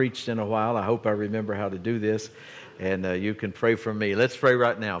Preached in a while. I hope I remember how to do this, and you can pray for me. Let's pray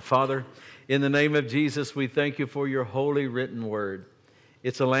right now. Father, in the name of Jesus, we thank you for your holy written word.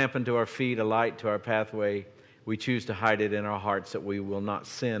 It's a lamp unto our feet, a light to our pathway. We choose to hide it in our hearts that we will not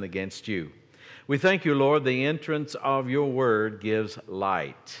sin against you. We thank you, Lord, the entrance of your word gives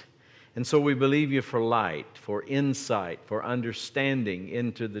light. And so we believe you for light, for insight, for understanding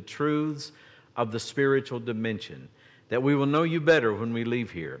into the truths of the spiritual dimension, that we will know you better when we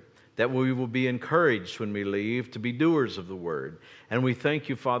leave here, that we will be encouraged when we leave to be doers of the word. And we thank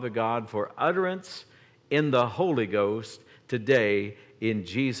you, Father God, for utterance in the Holy Ghost today in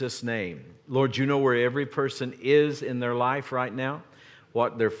Jesus' name. Lord, you know where every person is in their life right now,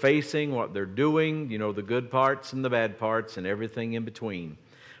 what they're facing, what they're doing, you know the good parts and the bad parts and everything in between.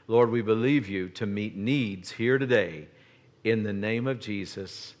 Lord, we believe you to meet needs here today. In the name of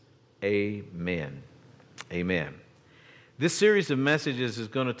Jesus, amen. Amen. This series of messages is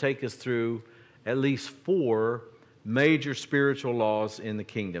going to take us through at least 4 major spiritual laws in the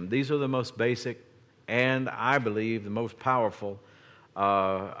kingdom. These are the most basic and, I believe, the most powerful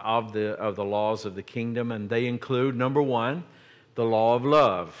of the laws of the kingdom. And they include, number 1, the law of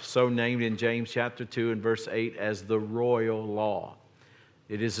love, so named in James chapter 2 and verse 8 as the royal law.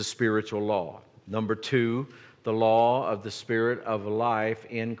 It is a spiritual law. Number 2, the law of the Spirit of life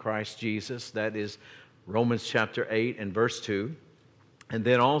in Christ Jesus. That is Romans chapter 8 and verse 2. And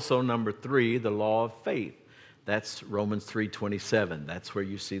then also number 3, the law of faith. That's Romans 3:27. That's where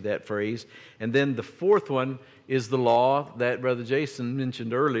you see that phrase. And then the 4th one is the law that Brother Jason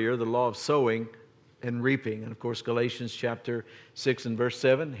mentioned earlier, the law of sowing and reaping. And of course, Galatians chapter 6 and verse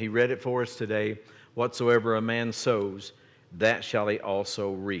 7, he read it for us today. Whatsoever a man sows, that shall he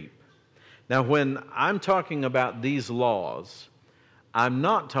also reap. Now, when I'm talking about these laws, I'm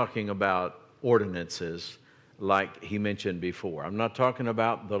not talking about ordinances like he mentioned before. I'm not talking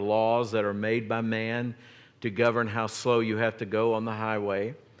about the laws that are made by man to govern how slow you have to go on the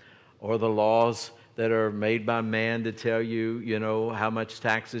highway, or the laws that are made by man to tell you, how much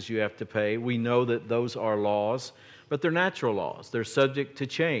taxes you have to pay. We know that those are laws, but they're natural laws. They're subject to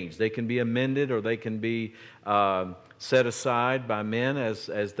change. They can be amended or they can be set aside by men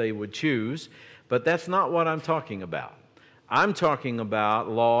as they would choose, but that's not what I'm talking about. I'm talking about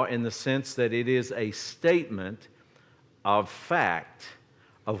law in the sense that it is a statement of fact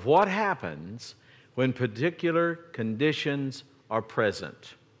of what happens when particular conditions are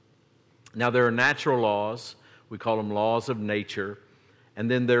present. Now, there are natural laws. We call them laws of nature. And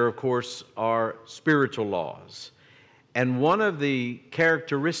then there, of course, are spiritual laws. And one of the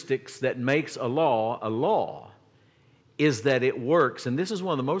characteristics that makes a law is that it works. And this is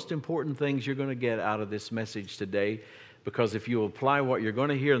one of the most important things you're going to get out of this message today, because if you apply what you're going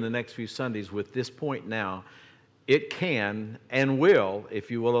to hear in the next few Sundays with this point now, it can and will, if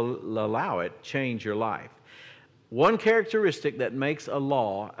you will allow it, change your life. One characteristic that makes a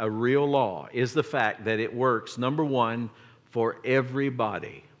law a real law is the fact that it works, number 1, for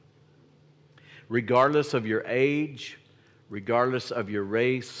everybody. Regardless of your age, regardless of your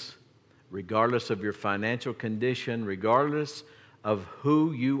race, regardless of your financial condition, regardless of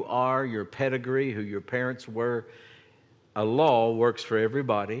who you are, your pedigree, who your parents were, a law works for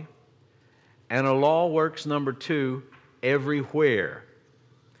everybody. And a law works, number 2, everywhere.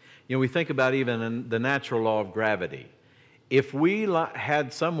 We think about even the natural law of gravity. If we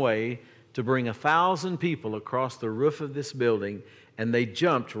had some way to bring 1,000 people across the roof of this building and they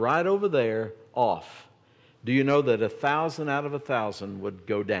jumped right over there off, do you know that 1,000 out of 1,000 would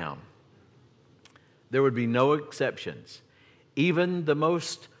go down? There would be no exceptions. Even the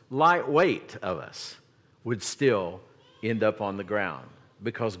most lightweight of us would still end up on the ground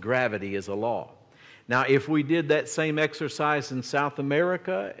because gravity is a law. Now, if we did that same exercise in South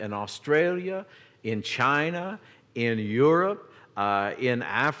America, in Australia, in China, in Europe, in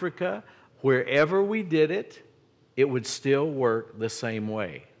Africa, wherever we did it, it would still work the same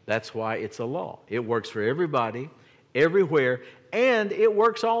way. That's why it's a law. It works for everybody, everywhere, and it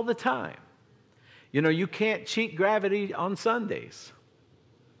works all the time. You can't cheat gravity on Sundays.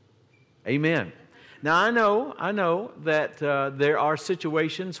 Amen. Now, I know that there are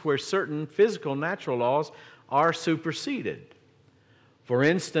situations where certain physical natural laws are superseded. For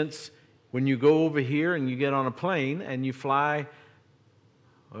instance, when you go over here and you get on a plane and you fly,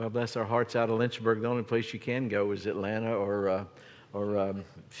 well, bless our hearts, out of Lynchburg, the only place you can go is Atlanta or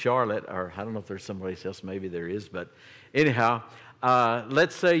Charlotte, or I don't know if there's someplace else, maybe there is, but anyhow,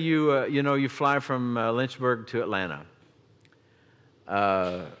 let's say you fly from Lynchburg to Atlanta.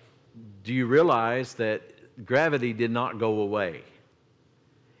 Do you realize that gravity did not go away?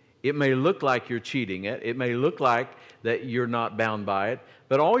 It may look like you're cheating it. It may look like that you're not bound by it.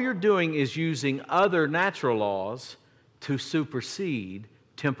 But all you're doing is using other natural laws to supersede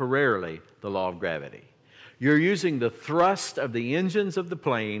temporarily the law of gravity. You're using the thrust of the engines of the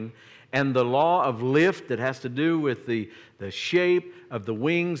plane and the law of lift that has to do with the shape of the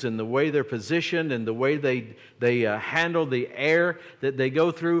wings and the way they're positioned and the way they handle the air that they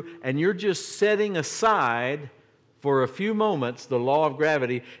go through. And you're just setting aside for a few moments the law of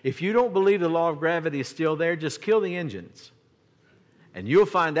gravity. If you don't believe the law of gravity is still there, just kill the engines. And you'll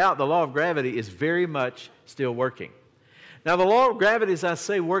find out the law of gravity is very much still working. Now, the law of gravity, as I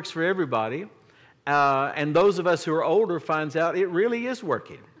say, works for everybody. And those of us who are older finds out it really is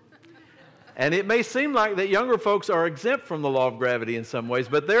working. And it may seem like that younger folks are exempt from the law of gravity in some ways,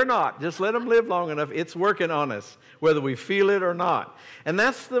 but they're not. Just let them live long enough. It's working on us, whether we feel it or not. And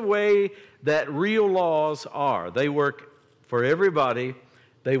that's the way that real laws are. They work for everybody,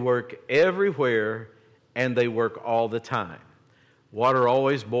 they work everywhere, and they work all the time. Water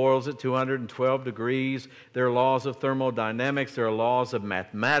always boils at 212 degrees. There are laws of thermodynamics, there are laws of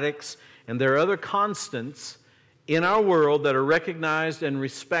mathematics, and there are other constants in our world that are recognized and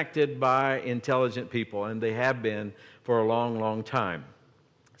respected by intelligent people, and they have been for a long, long time.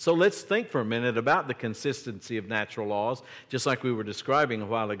 So let's think for a minute about the consistency of natural laws, just like we were describing a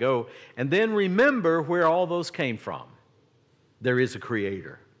while ago, and then remember where all those came from. There is a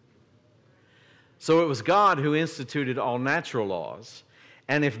creator. So it was God who instituted all natural laws,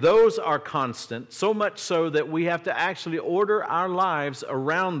 and if those are constant, so much so that we have to actually order our lives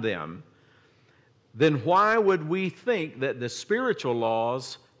around them, then why would we think that the spiritual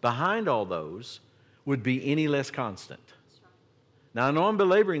laws behind all those would be any less constant? Now, I know I'm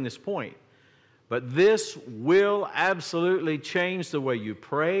belaboring this point, but this will absolutely change the way you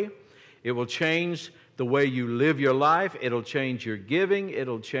pray. It will change the way you live your life. It'll change your giving.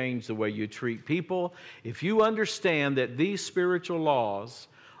 It'll change the way you treat people. If you understand that these spiritual laws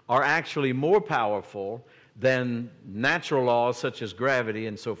are actually more powerful than natural laws such as gravity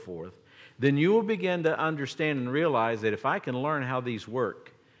and so forth, then you will begin to understand and realize that if I can learn how these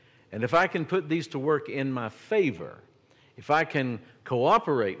work, and if I can put these to work in my favor, if I can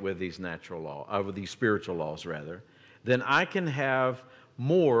cooperate with these with these spiritual laws rather, then I can have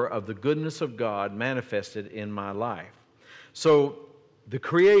more of the goodness of God manifested in my life. So the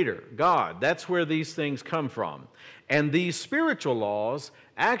Creator, God, that's where these things come from. And these spiritual laws,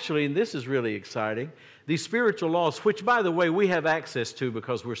 actually, and this is really exciting, these spiritual laws, which, by the way, we have access to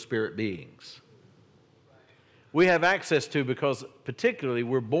because we're spirit beings. We have access to because, particularly,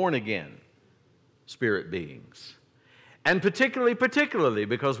 we're born again spirit beings. And particularly,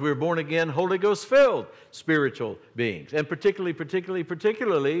 because we're born again, Holy Ghost-filled spiritual beings. And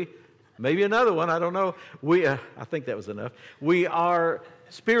particularly, maybe another one, I don't know. I think that was enough. We are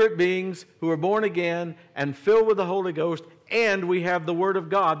spirit beings who are born again and filled with the Holy Ghost, and we have the Word of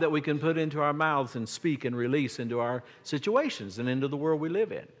God that we can put into our mouths and speak and release into our situations and into the world we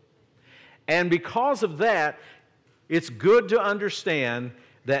live in. And because of that, it's good to understand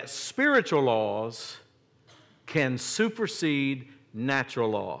that spiritual laws can supersede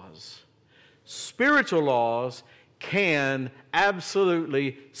natural laws. Spiritual laws can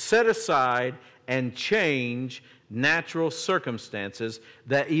absolutely set aside and change natural circumstances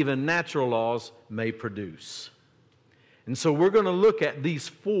that even natural laws may produce. And so we're going to look at these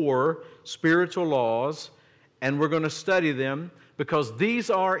 4 spiritual laws, and we're going to study them because these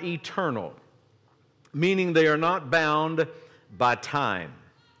are eternal, meaning they are not bound by time.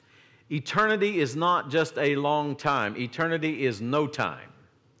 Eternity is not just a long time. Eternity is no time.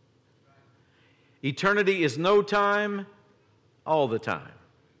 Eternity is no time, all the time,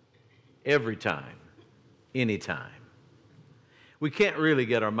 every time, anytime. We can't really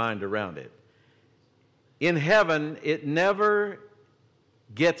get our mind around it. In heaven, it never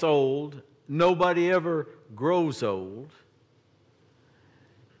gets old. Nobody ever grows old.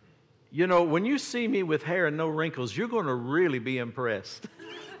 You know, when you see me with hair and no wrinkles, you're going to really be impressed.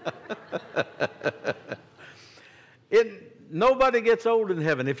 Nobody gets old in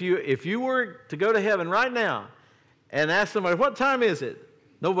heaven. If you were to go to heaven right now and ask somebody, what time is it?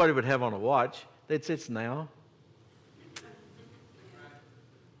 Nobody would have on a watch. They'd say, it's now.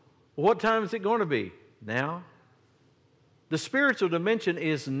 What time is it going to be? Now. The spiritual dimension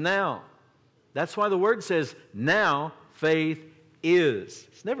is now. That's why the Word says, now faith is.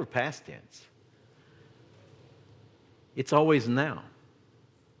 It's never past tense. It's always now.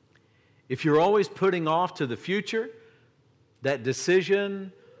 If you're always putting off to the future that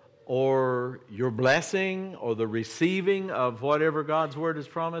decision or your blessing or the receiving of whatever God's Word has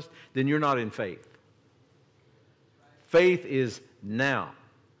promised, then you're not in faith. Faith is now.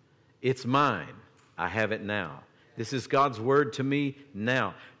 It's mine. I have it now. This is God's word to me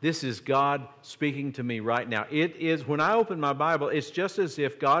now. This is God speaking to me right now. It is, when I open my Bible, it's just as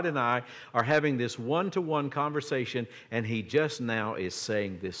if God and I are having this one-to-one conversation, and He just now is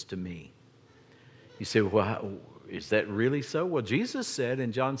saying this to me. You say, well, is that really so? Well, Jesus said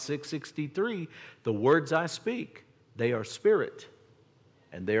in John 6:63, the words I speak, they are spirit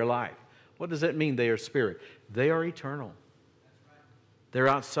and they are life. What does that mean, they are spirit? They are eternal. They're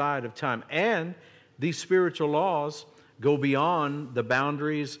outside of time. And these spiritual laws go beyond the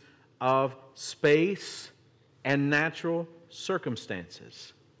boundaries of space and natural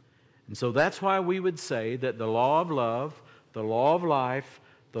circumstances. And so that's why we would say that the law of love, the law of life,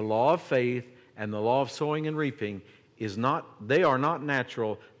 the law of faith, and the law of sowing and reaping they are not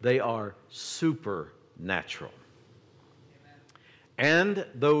natural, they are supernatural. And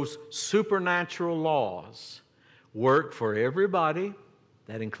those supernatural laws work for everybody,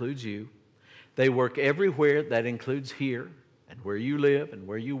 that includes you. They work everywhere, that includes here, and where you live, and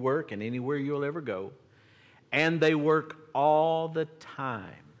where you work, and anywhere you'll ever go. And they work all the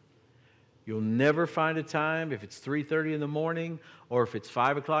time. You'll never find a time, if it's 3:30 in the morning, or if it's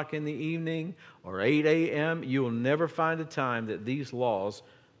 5 o'clock in the evening, or 8 a.m., you will never find a time that these laws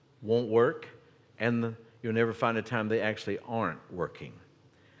won't work, and you'll never find a time they actually aren't working.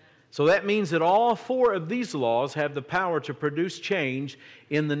 So that means that all four of these laws have the power to produce change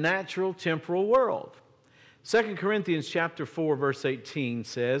in the natural temporal world. 2 Corinthians chapter 4, verse 18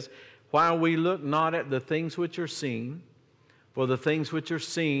 says, while we look not at the things which are seen, for the things which are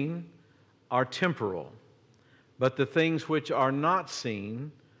seen are temporal, but the things which are not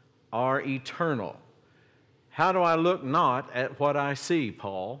seen are eternal. How do I look not at what I see,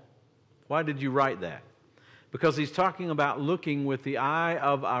 Paul? Why did you write that? Because he's talking about looking with the eye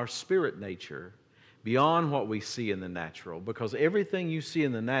of our spirit nature beyond what we see in the natural, because everything you see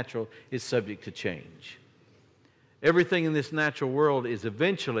in the natural is subject to change. Everything in this natural world is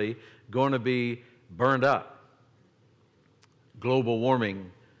eventually going to be burned up. Global warming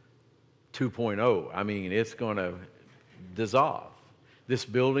 2.0. I mean, it's going to dissolve. This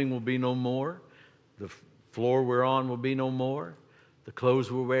building will be no more. The floor we're on will be no more. The clothes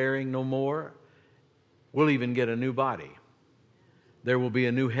we're wearing no more. We'll even get a new body. There will be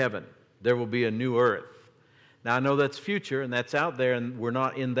a new heaven. There will be a new earth. Now, I know that's future and that's out there, and we're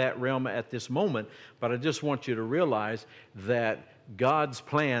not in that realm at this moment, but I just want you to realize that God's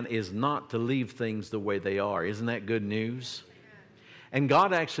plan is not to leave things the way they are. Isn't that good news? And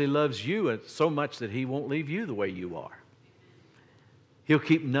God actually loves you so much that He won't leave you the way you are. He'll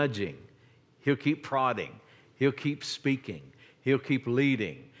keep nudging. He'll keep prodding. He'll keep speaking. He'll keep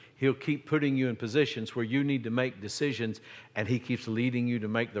leading. He'll keep putting you in positions where you need to make decisions, and He keeps leading you to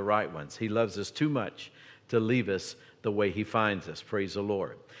make the right ones. He loves us too much to leave us the way He finds us. Praise the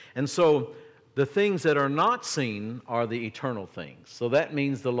Lord. And so the things that are not seen are the eternal things. So that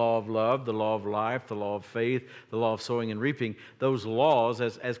means the law of love, the law of life, the law of faith, the law of sowing and reaping. Those laws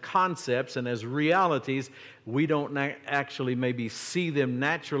as concepts and as realities, we don't actually maybe see them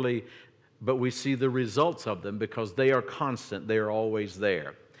naturally, but we see the results of them because they are constant. They are always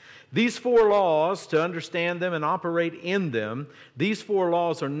there. These four laws, to understand them and operate in them, these four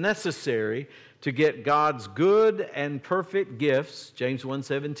laws are necessary to get God's good and perfect gifts, James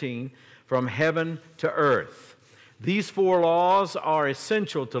 1:17, from heaven to earth. These four laws are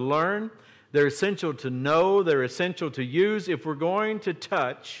essential to learn. They're essential to know. They're essential to use if we're going to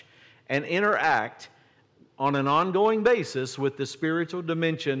touch and interact on an ongoing basis with the spiritual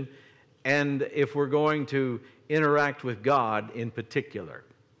dimension, and if we're going to interact with God in particular.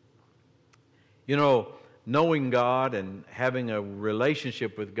 You know, knowing God and having a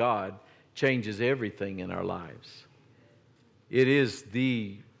relationship with God changes everything in our lives. It is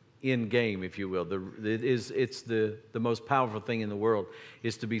the end game, if you will. It's the most powerful thing in the world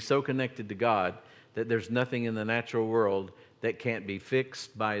is to be so connected to God that there's nothing in the natural world that can't be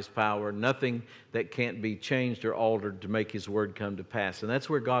fixed by His power, nothing that can't be changed or altered to make His word come to pass. And that's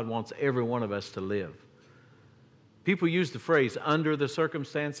where God wants every one of us to live. People use the phrase, under the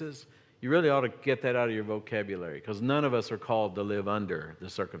circumstances. You really ought to get that out of your vocabulary, because none of us are called to live under the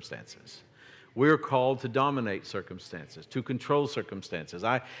circumstances. We're called to dominate circumstances, to control circumstances.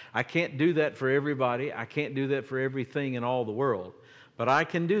 I can't do that for everybody. I can't do that for everything in all the world. But I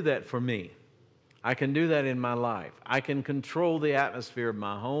can do that for me. I can do that in my life. I can control the atmosphere of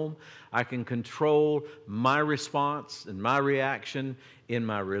my home. I can control my response and my reaction in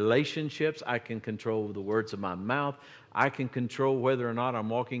my relationships. I can control the words of my mouth. I can control whether or not I'm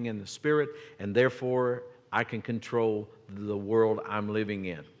walking in the Spirit, and therefore I can control the world I'm living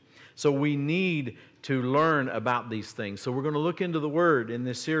in. So we need to learn about these things. So we're going to look into the Word in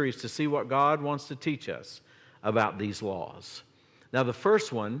this series to see what God wants to teach us about these laws. Now the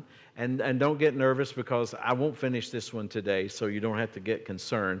first one, and don't get nervous because I won't finish this one today, so you don't have to get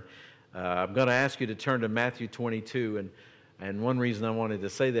concerned. I'm going to ask you to turn to Matthew 22, and one reason I wanted to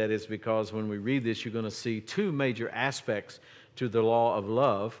say that is because when we read this, you're going to see two major aspects to the law of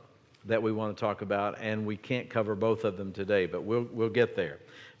love that we want to talk about, and we can't cover both of them today, but we'll get there.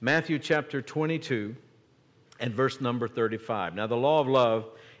 Matthew chapter 22 and verse number 35. Now, the law of love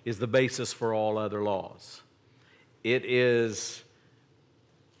is the basis for all other laws. It is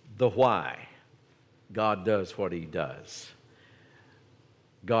the why God does what He does.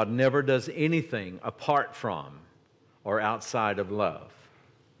 God never does anything apart from or outside of love.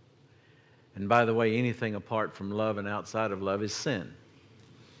 And by the way, anything apart from love and outside of love is sin.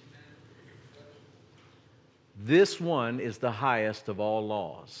 This one is the highest of all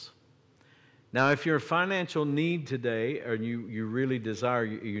laws. Now, if you're in financial need today, or you really desire,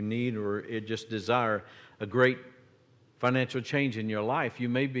 you need, or just desire a great financial change in your life, you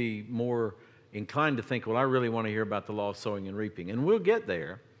may be more inclined to think, well, I really want to hear about the law of sowing and reaping. And we'll get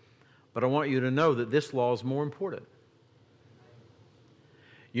there, but I want you to know that this law is more important.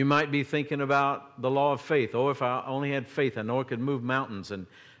 You might be thinking about the law of faith. Oh, if I only had faith, I know it could move mountains, and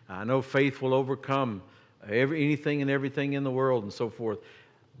I know faith will overcome anything and everything in the world and so forth.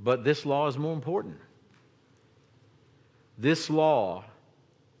 But this law is more important. This law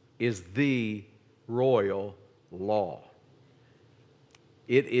is the royal law.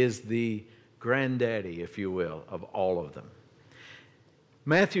 It is the granddaddy, if you will, of all of them.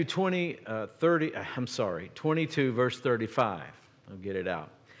 Matthew 22, verse 35. I'll get it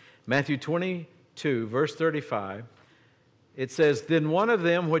out. Matthew 22, verse 35. It says, "Then one of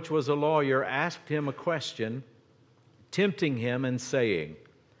them, which was a lawyer, asked him a question, tempting him and saying,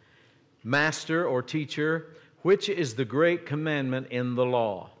 'Master,' or teacher, 'which is the great commandment in the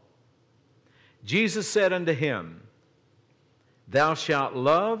law?' Jesus said unto him, 'Thou shalt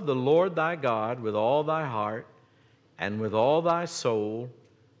love the Lord thy God with all thy heart, and with all thy soul,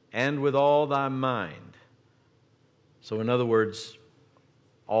 and with all thy mind.'" So in other words,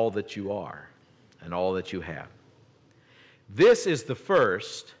 all that you are and all that you have. "This is the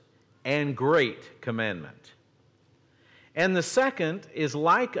first and great commandment. And the second is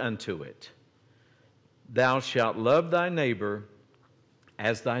like unto it. Thou shalt love thy neighbor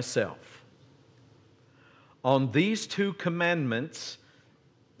as thyself. On these two commandments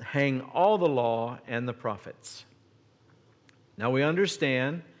hang all the law and the prophets." Now we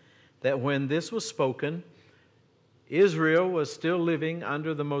understand that when this was spoken, Israel was still living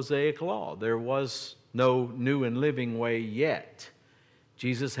under the Mosaic law. There was no new and living way yet.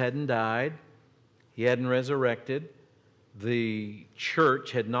 Jesus hadn't died. He hadn't resurrected. The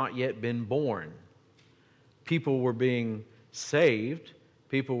church had not yet been born. People were being saved.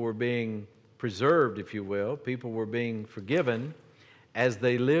 People were being preserved, if you will. People were being forgiven as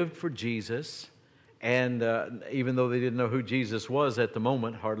they lived for Jesus. And even though they didn't know who Jesus was at the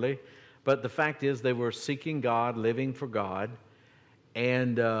moment, hardly. But the fact is they were seeking God, living for God.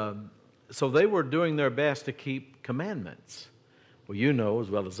 And so they were doing their best to keep commandments. Well, you know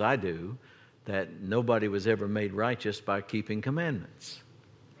as well as I do that nobody was ever made righteous by keeping commandments.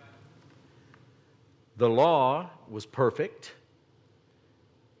 The law was perfect,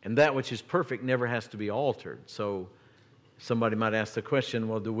 and that which is perfect never has to be altered. So somebody might ask the question,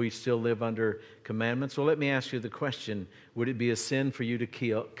 well, do we still live under commandments? Well, let me ask you the question, would it be a sin for you to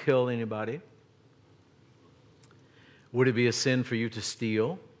kill anybody? Would it be a sin for you to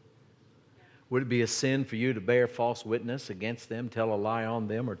steal? Would it be a sin for you to bear false witness against them, tell a lie on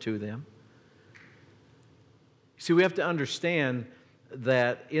them or to them? See, we have to understand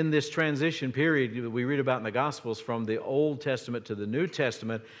that in this transition period we read about in the Gospels from the Old Testament to the New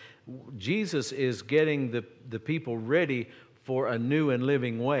Testament, Jesus is getting the people ready for a new and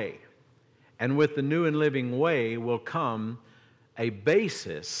living way. And with the new and living way will come a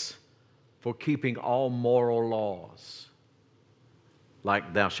basis for keeping all moral laws.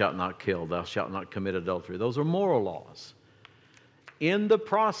 Like thou shalt not kill, thou shalt not commit adultery. Those are moral laws. In the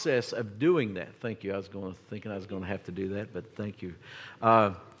process of doing that, thank you, thinking I was going to have to do that, but thank you.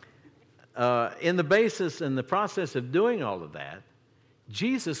 In the process of doing all of that,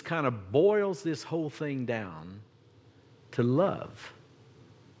 Jesus kind of boils this whole thing down to love.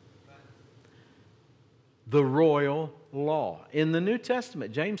 The royal law. In the New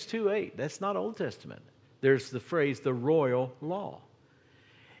Testament, James 2:8, that's not Old Testament. There's the phrase, the royal law.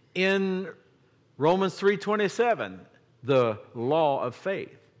 In Romans 3:27, the law of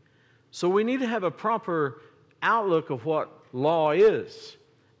faith. So we need to have a proper outlook of what law is.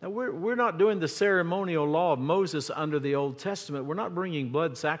 Now, we're not doing the ceremonial law of Moses under the Old Testament. We're not bringing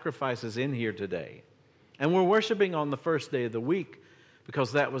blood sacrifices in here today. And we're worshiping on the first day of the week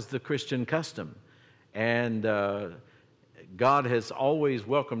because that was the Christian custom. And God has always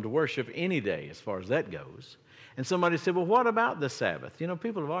welcomed worship any day as far as that goes. And somebody said, well, what about the Sabbath? You know,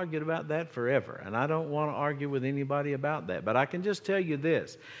 people have argued about that forever, and I don't want to argue with anybody about that. But I can just tell you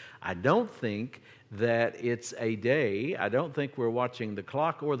this. I don't think that it's a day. I don't think we're watching the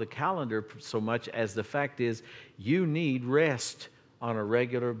clock or the calendar so much as the fact is you need rest on a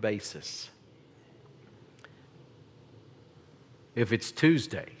regular basis. If it's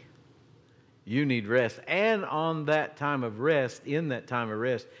Tuesday, you need rest. And on that time of rest, in that time of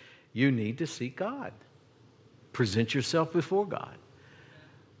rest, you need to seek God. Present yourself before God.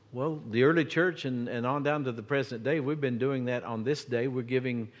 Well, the early church and on down to the present day, we've been doing that on this day. We're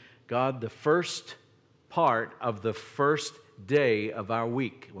giving God the first part of the first day of our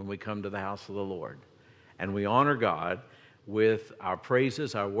week when we come to the house of the Lord. And we honor God with our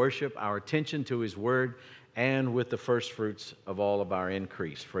praises, our worship, our attention to His Word, and with the first fruits of all of our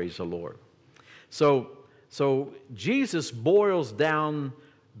increase. Praise the Lord. So Jesus boils down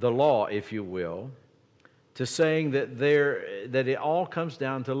the law, if you will, to saying that it all comes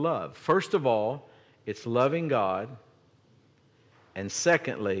down to love. First of all, it's loving God, and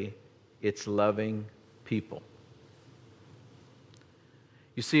secondly, it's loving people.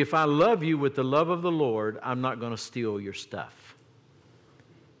 You see, if I love you with the love of the Lord, I'm not going to steal your stuff.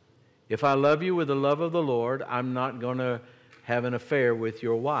 If I love you with the love of the Lord, I'm not going to have an affair with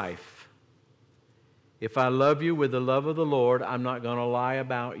your wife. If I love you with the love of the Lord, I'm not going to lie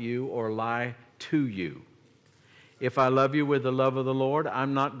about you or lie to you. If I love you with the love of the Lord,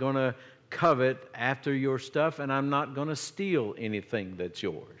 I'm not going to covet after your stuff, and I'm not going to steal anything that's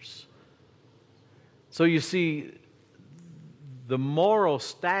yours. So you see, the moral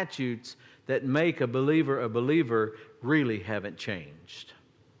statutes that make a believer really haven't changed.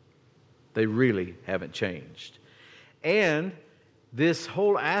 They really haven't changed. And this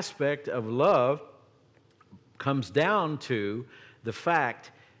whole aspect of love comes down to the fact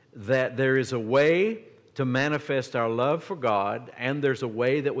that there is a way to manifest our love for God, and there's a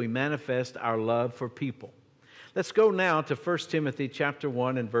way that we manifest our love for people. Let's go now to 1 Timothy chapter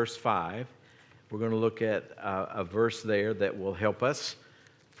 1 and verse 5. We're going to look at a verse there that will help us.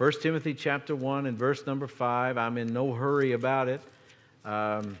 1 Timothy chapter 1 and verse number 5. I'm in no hurry about it.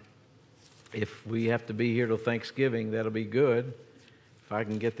 If we have to be here till Thanksgiving, that'll be good. If I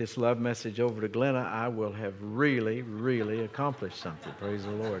can get this love message over to Glenna, I will have really, really accomplished something. Praise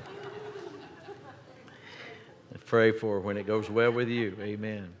the Lord. I pray for when it goes well with you.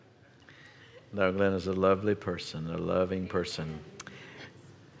 Amen. No, Glenna's a lovely person, a loving person.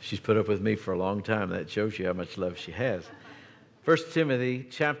 She's put up with me for a long time. That shows you how much love she has. 1 Timothy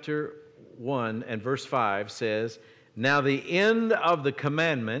chapter 1 and verse 5 says, now the end of the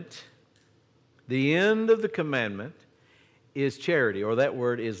commandment is charity, or that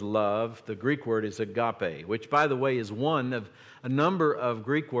word is love. The Greek word is agape, which, by the way, is one of a number of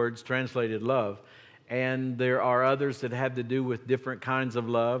Greek words translated love. And there are others that have to do with different kinds of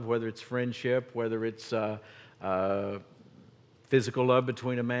love, whether it's friendship, whether it's physical love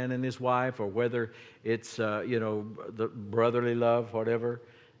between a man and his wife, or whether it's, the brotherly love, whatever.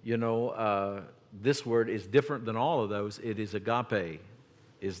 This word is different than all of those. It is agape,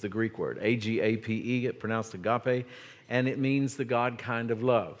 is the Greek word. A-G-A-P-E, pronounced agape, and it means the God kind of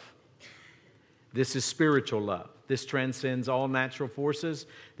love. This is spiritual love. This transcends all natural forces.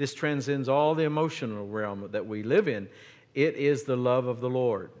 This transcends all the emotional realm that we live in. It is the love of the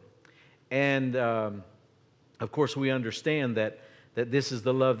Lord. And, of course, we understand that this is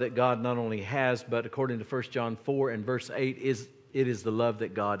the love that God not only has, but according to 1 John 4 and verse 8, it is the love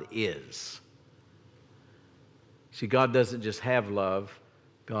that God is. See, God doesn't just have love.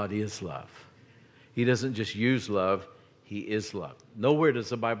 God is love. He doesn't just use love. He is love. Nowhere does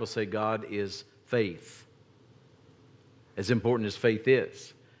the Bible say God is faith, as important as faith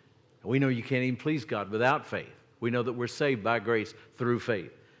is. We know you can't even please God without faith. We know that we're saved by grace through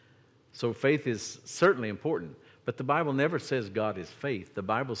faith. So faith is certainly important. But the Bible never says God is faith. The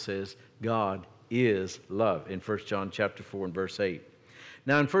Bible says God is love in 1 John chapter 4 and verse 8.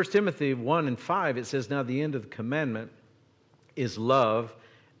 Now in 1 Timothy 1 and 5, it says, now the end of the commandment is love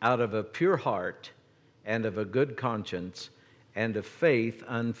out of a pure heart and of a good conscience and of faith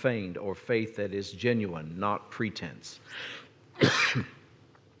unfeigned, or faith that is genuine, not pretense.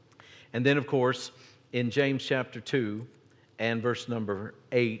 And then, of course, in James chapter 2 and verse number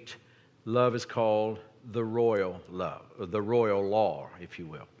 8, love is called the royal love, or the royal law, if you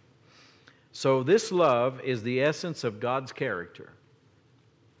will. So this love is the essence of God's character.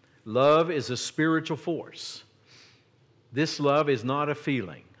 Love is a spiritual force. This love is not a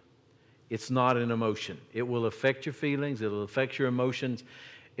feeling. It's not an emotion. It will affect your feelings. It will affect your emotions.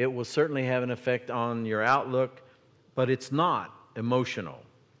 It will certainly have an effect on your outlook, but it's not emotional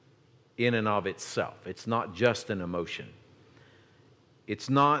in and of itself. It's not just an emotion. It's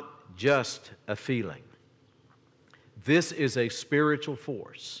not just a feeling. This is a spiritual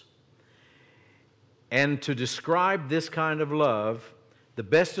force. And to describe this kind of love, the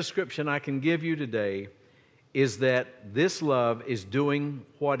best description I can give you today is that this love is doing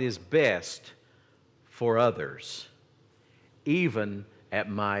what is best for others, even at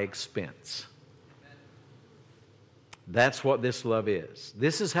my expense. That's what this love is.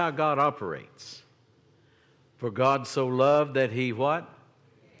 This is how God operates. For God so loved that He what?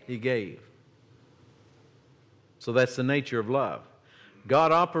 He gave. So that's the nature of love.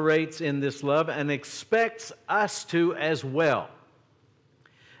 God operates in this love and expects us to as well.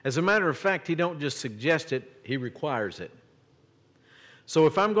 As a matter of fact, He don't just suggest it, He requires it. So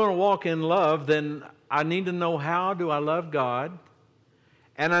if I'm going to walk in love, then I need to know how do I love God,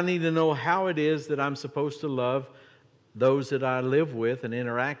 and I need to know how it is that I'm supposed to love those that I live with and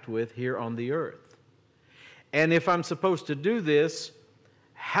interact with here on the earth. And if I'm supposed to do this,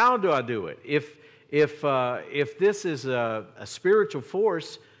 how do I do it? If this is a spiritual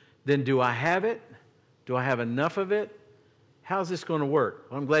force, then do I have it? Do I have enough of it? How's this going to work?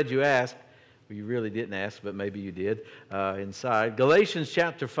 Well, I'm glad you asked. Well, you really didn't ask, but maybe you did inside. Galatians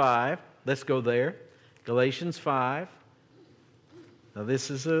chapter 5. Let's go there. Galatians 5. Now this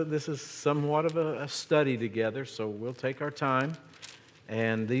is somewhat of a study together, so we'll take our time.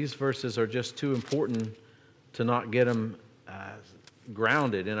 And these verses are just too important to not get them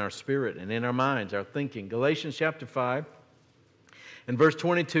grounded in our spirit and in our minds, our thinking. Galatians chapter 5 and verse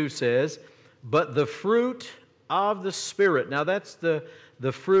 22 says, "But the fruit of the Spirit." Now that's the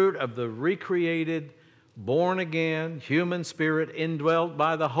fruit of the recreated, born-again, human spirit indwelt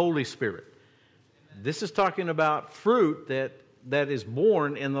by the Holy Spirit. This is talking about fruit that is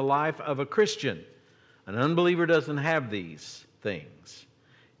born in the life of a Christian. An unbeliever doesn't have these things.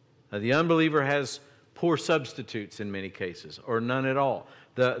 The unbeliever has poor substitutes in many cases, or none at all.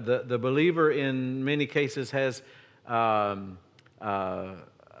 The believer in many cases has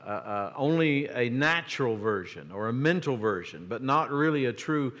only a natural version or a mental version, but not really a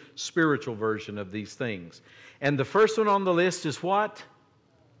true spiritual version of these things. And the first one on the list is what?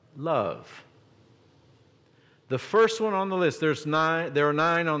 Love. The first one on the list, there are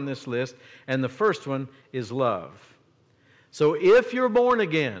 9 on this list, and the first one is love. So if you're born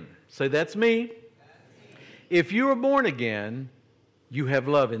again, say, that's me. If you are born again, you have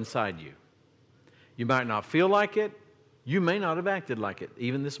love inside you. You might not feel like it. You may not have acted like it,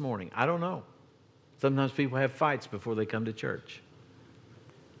 even this morning. I don't know. Sometimes people have fights before they come to church.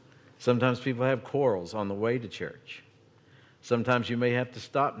 Sometimes people have quarrels on the way to church. Sometimes you may have to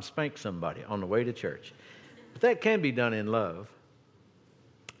stop and spank somebody on the way to church. But that can be done in love.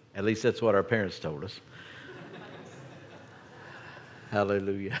 At least that's what our parents told us.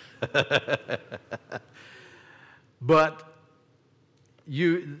 Hallelujah. But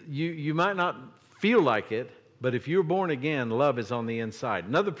you might not feel like it, but if you're born again, love is on the inside.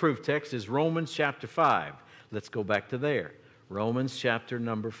 Another proof text is Romans chapter 5. Let's go back to there. Romans chapter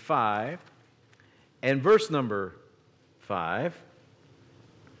number 5 and verse number 5.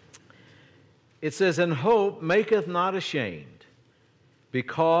 It says, "And hope maketh not ashamed,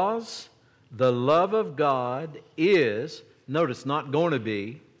 because the love of God is," notice, not going to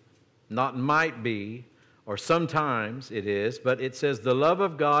be, not might be, or sometimes it is, but it says the love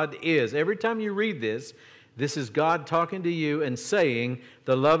of God is. Every time you read this, this is God talking to you and saying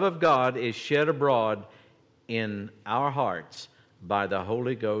the love of God is shed abroad in our hearts by the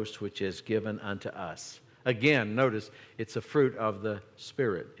Holy Ghost, which is given unto us. Again, notice it's a fruit of the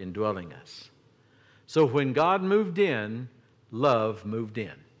Spirit indwelling us. So when God moved in, love moved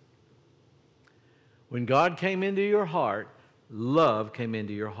in. When God came into your heart, love came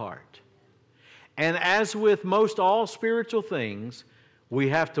into your heart. And as with most all spiritual things, we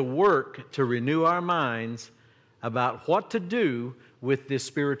have to work to renew our minds about what to do with this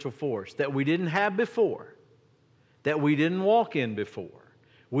spiritual force that we didn't have before, that we didn't walk in before.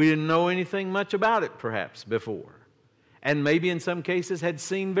 We didn't know anything much about it perhaps before, and maybe in some cases had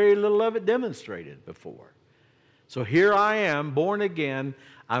seen very little of it demonstrated before. So here I am, born again,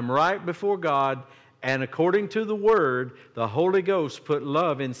 I'm right before God, and according to the Word, the Holy Ghost put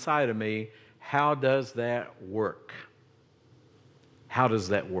love inside of me. How does that work? How does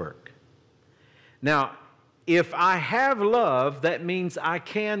that work? Now, if I have love, that means I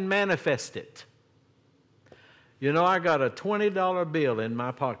can manifest it. You know, I got a $20 bill in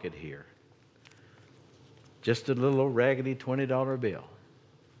my pocket here. Just a little old raggedy $20 bill.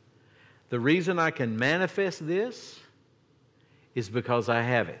 The reason I can manifest this is because I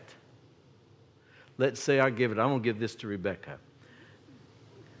have it. Let's say I give it. I'm going to give this to Rebecca.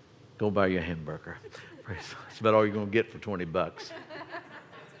 Go buy you a hamburger. It's about all you're going to get for $20.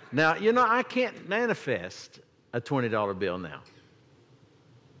 Now, you know, I can't manifest a $20 bill now.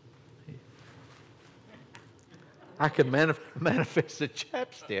 I can manifest a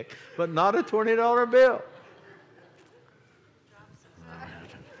chapstick, but not a $20 bill.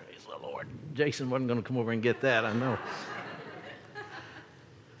 Praise the Lord. Jason wasn't going to come over and get that, I know.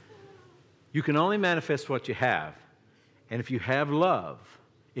 You can only manifest what you have. And if you have love,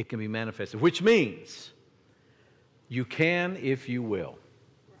 it can be manifested, which means you can if you will.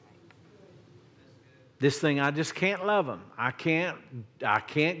 This thing, I just can't love them. I can't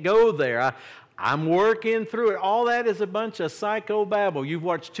go there. I'm working through it. All that is a bunch of psychobabble. You've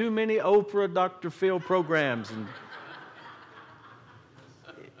watched too many Oprah, Dr. Phil programs. And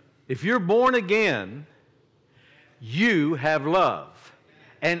if you're born again, you have love.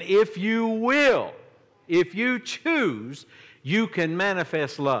 And if you will, if you choose, you can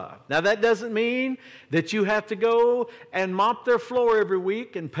manifest love. Now, that doesn't mean that you have to go and mop their floor every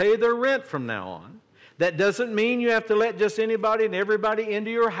week and pay their rent from now on. That doesn't mean you have to let just anybody and everybody into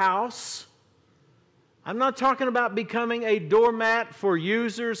your house. I'm not talking about becoming a doormat for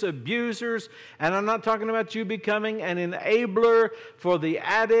users, abusers, and I'm not talking about you becoming an enabler for the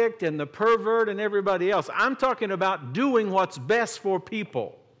addict and the pervert and everybody else. I'm talking about doing what's best for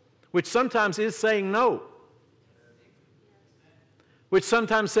people, which sometimes is saying no, which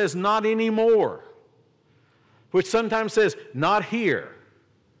sometimes says not anymore, which sometimes says not here.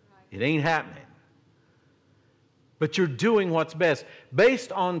 It ain't happening. But you're doing what's best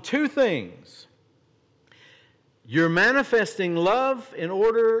based on two things. You're manifesting love in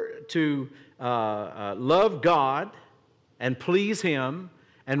order to love God and please Him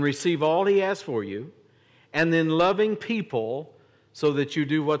and receive all He has for you, and then loving people so that you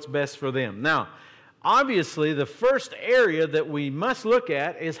do what's best for them. Now, obviously, the first area that we must look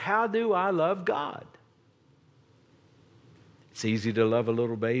at is, how do I love God? It's easy to love a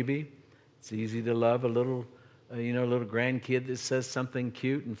little baby. It's easy to love a little little grandkid that says something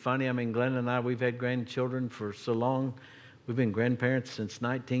cute and funny. I mean, Glenn and I, we've had grandchildren for so long. We've been grandparents since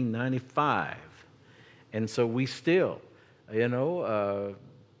 1995. And so we still,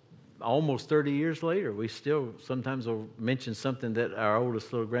 almost 30 years later, we still sometimes will mention something that our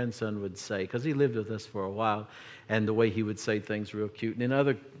oldest little grandson would say, because he lived with us for a while, and the way he would say things real cute, and then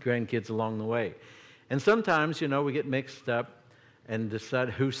other grandkids along the way. And sometimes, we get mixed up and decide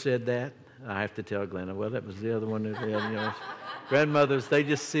who said that. I have to tell Glenna, well, that was the other one. Grandmothers, they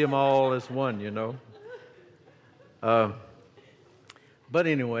just see them all as one, But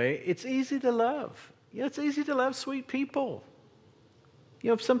anyway, it's easy to love. It's easy to love sweet people.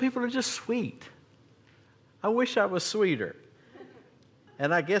 Some people are just sweet. I wish I was sweeter.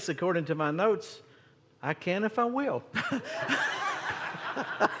 And I guess according to my notes, I can if I will.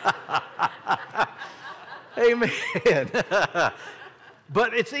 Amen.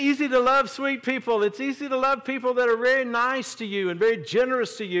 But it's easy to love sweet people. It's easy to love people that are very nice to you and very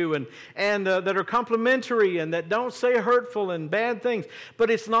generous to you and that are complimentary and that don't say hurtful and bad things. But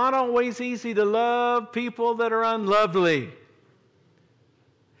it's not always easy to love people that are unlovely.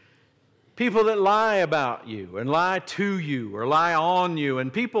 People that lie about you and lie to you or lie on you,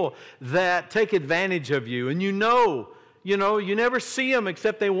 and people that take advantage of you, and you never see them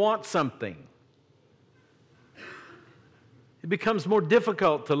except they want something. It becomes more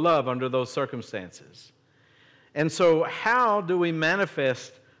difficult to love under those circumstances. And so how do we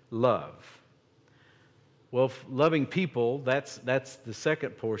manifest love? Well, loving people, that's the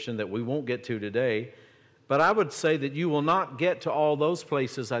second portion that we won't get to today. But I would say that you will not get to all those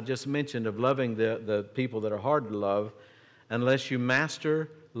places I just mentioned of loving the people that are hard to love unless you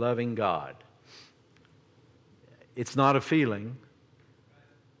master loving God. It's not a feeling.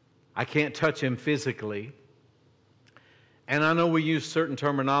 I can't touch Him physically. And I know we use certain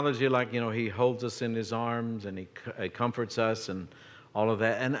terminology like, He holds us in His arms and He comforts us and all of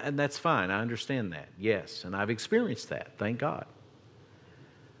that. And that's fine. I understand that. Yes. And I've experienced that. Thank God.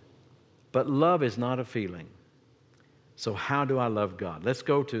 But love is not a feeling. So how do I love God? Let's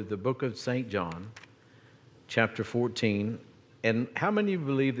go to the book of St. John, chapter 14. And how many of you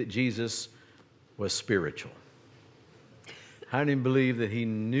believe that Jesus was spiritual? How many believe that He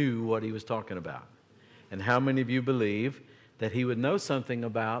knew what He was talking about? And how many of you believe that He would know something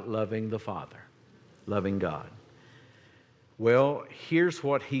about loving the Father, loving God? Well, here's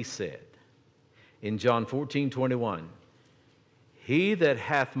what He said. in John 14:21. He that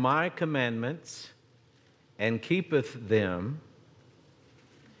hath my commandments and keepeth them,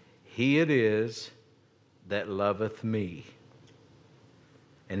 he it is that loveth me.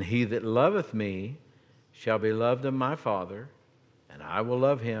 And he that loveth me shall be loved of my Father, and I will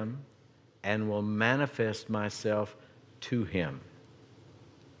love him and will manifest myself to him.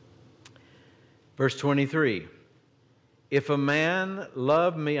 Verse 23, if a man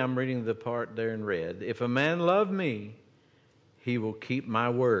love me, I'm reading the part there in red. If a man love me, he will keep my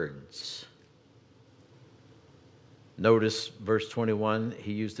words. Notice verse 21,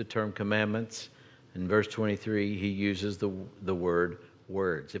 he used the term commandments. In verse 23, he uses the word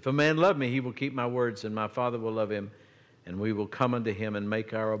words. If a man love me, he will keep my words, and my Father will love him, and we will come unto him and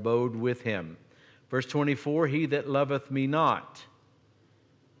make our abode with him. Verse 24, he that loveth me not.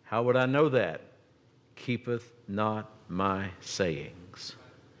 How would I know that? Keepeth not my sayings.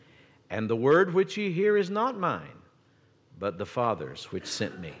 And the word which ye hear is not mine, but the Father's which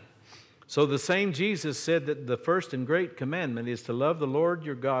sent me. So the same Jesus said that the first and great commandment is to love the Lord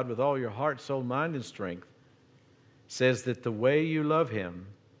your God with all your heart, soul, mind, and strength. Says that the way you love him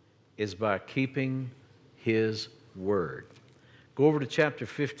is by keeping his word. Go over to chapter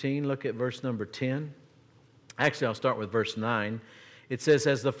 15, look at verse number 10. Actually, I'll start with verse 9. It says,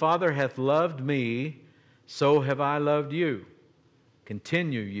 as the Father hath loved me, so have I loved you.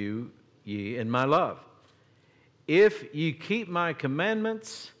 Continue ye in my love. If ye keep my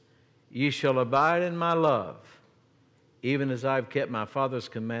commandments, ye shall abide in my love, even as I've kept my Father's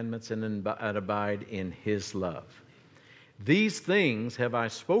commandments and abide in his love. These things have I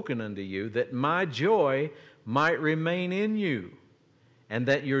spoken unto you, that my joy might remain in you, and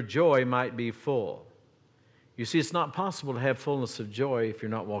that your joy might be full. You see, it's not possible to have fullness of joy if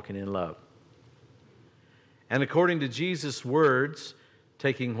you're not walking in love. And according to Jesus' words,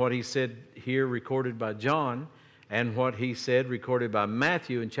 taking what he said here recorded by John and what he said recorded by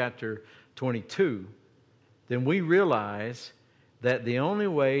Matthew in chapter 22, then we realize that the only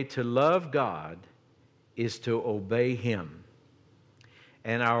way to love God is to obey him.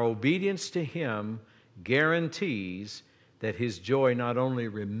 And our obedience to him guarantees that his joy not only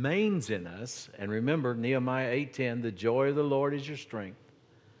remains in us, and remember Nehemiah 8:10, the joy of the Lord is your strength.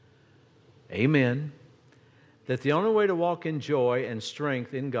 Amen. That the only way to walk in joy and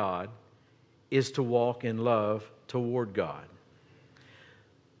strength in God is to walk in love toward God.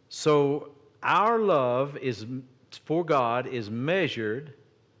 So our love for God is measured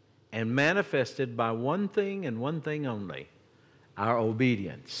and manifested by one thing and one thing only, our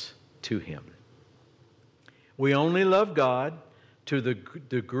obedience to him. We only love God to the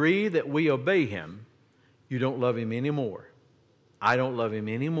degree that we obey him. You don't love him anymore. I don't love him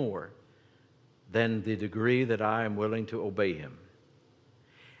any more than the degree that I am willing to obey him.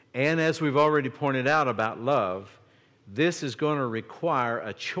 And as we've already pointed out about love, this is going to require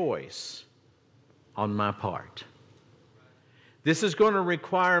a choice on my part. This is going to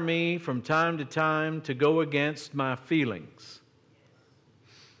require me from time to time to go against my feelings.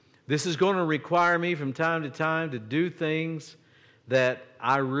 This is going to require me from time to time to do things that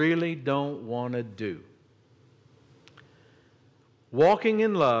I really don't want to do. Walking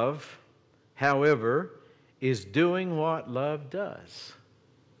in love, however, is doing what love does.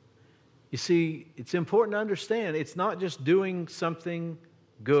 You see, it's important to understand it's not just doing something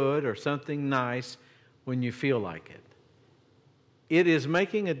good or something nice when you feel like it. It is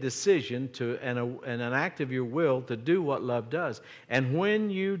making a decision and an act of your will to do what love does. And when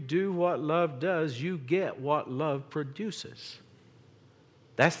you do what love does, you get what love produces.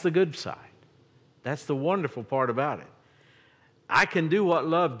 That's the good side. That's the wonderful part about it. I can do what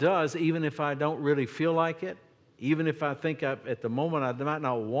love does even if I don't really feel like it, even if I think at the moment I might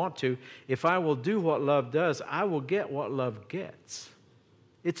not want to. If I will do what love does, I will get what love gets.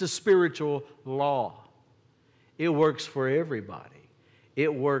 It's a spiritual law. It works for everybody.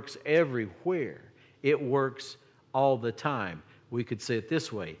 It works everywhere. It works all the time. We could say it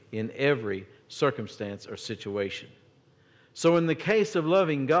this way, in every circumstance or situation. So in the case of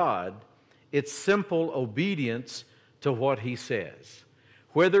loving God, it's simple obedience to what he says.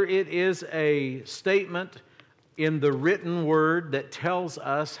 Whether it is a statement in the written word that tells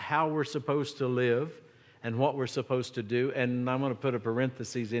us how we're supposed to live and what we're supposed to do, and I'm going to put a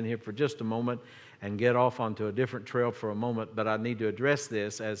parenthesis in here for just a moment and get off onto a different trail for a moment, but I need to address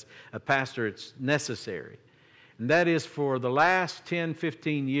this as a pastor. It's necessary. And that is, for the last 10,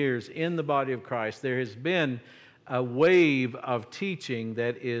 15 years in the body of Christ, there has been a wave of teaching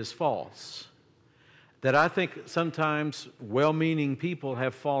that is false, that I think sometimes well-meaning people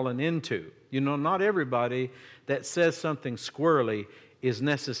have fallen into. You know, not everybody that says something squirrely is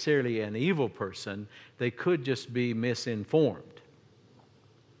necessarily an evil person. They could just be misinformed.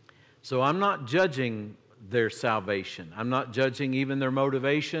 So I'm not judging their salvation. I'm not judging even their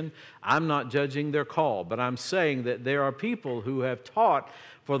motivation. I'm not judging their call. But I'm saying that there are people who have taught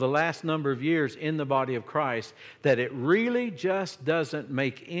for the last number of years in the body of Christ that it really just doesn't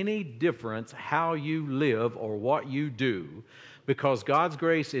make any difference how you live or what you do, because God's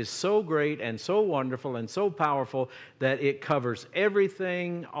grace is so great and so wonderful and so powerful that it covers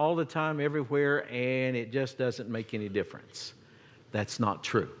everything all the time, everywhere, and it just doesn't make any difference. That's not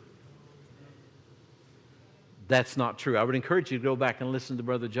true. That's not true. I would encourage you to go back and listen to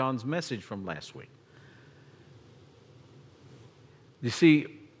Brother John's message from last week. You see,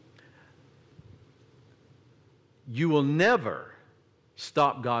 you will never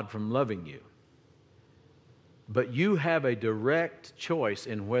stop God from loving you, but you have a direct choice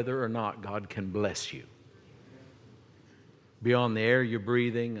in whether or not God can bless you. Beyond the air you're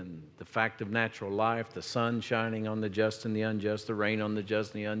breathing and the fact of natural life, the sun shining on the just and the unjust, the rain on the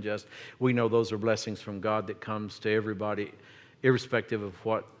just and the unjust, we know those are blessings from God that comes to everybody, irrespective of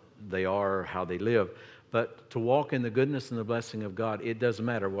what they are or how they live. But to walk in the goodness and the blessing of God, it doesn't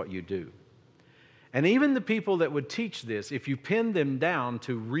matter what you do. And even the people that would teach this, if you pinned them down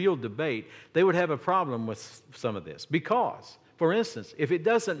to real debate, they would have a problem with some of this. Because, for instance, if it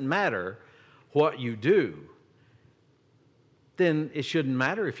doesn't matter what you do, then it shouldn't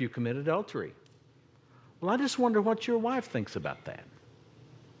matter if you commit adultery. Well, I just wonder what your wife thinks about that.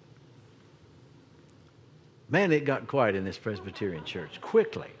 Man, it got quiet in this Presbyterian church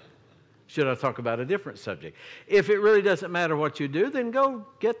quickly. Should I talk about a different subject? If it really doesn't matter what you do, then go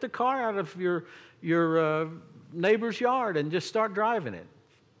get the car out of your neighbor's yard and just start driving it.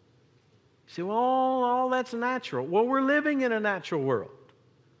 You say, well, all that's natural. Well, we're living in a natural world.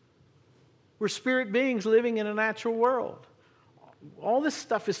 We're spirit beings living in a natural world. All this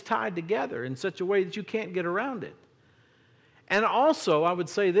stuff is tied together in such a way that you can't get around it. And also, I would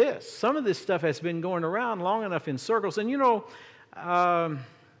say this, some of this stuff has been going around long enough in circles. And you know, all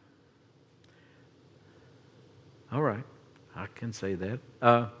right, I can say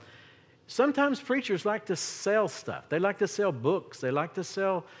that. Sometimes preachers like to sell stuff. They like to sell books. They like to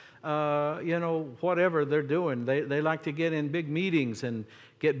sell, whatever they're doing. They like to get in big meetings and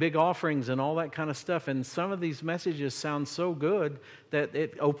get big offerings and all that kind of stuff. And some of these messages sound so good that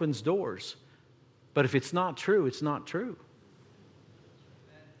it opens doors. But if it's not true, it's not true.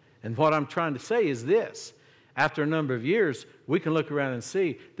 And what I'm trying to say is this. After a number of years, we can look around and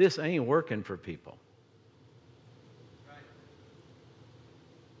see this ain't working for people.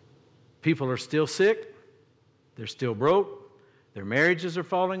 People are still sick. They're still broke. Their marriages are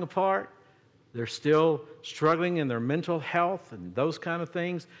falling apart. They're still struggling in their mental health and those kind of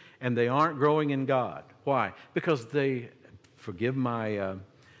things, and they aren't growing in God. Why? Because they, forgive my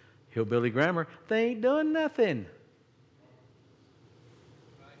hillbilly grammar, they ain't doing nothing.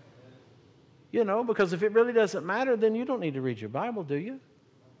 You know, because if it really doesn't matter, then you don't need to read your Bible, do you?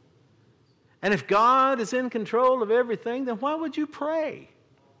 And if God is in control of everything, then why would you pray?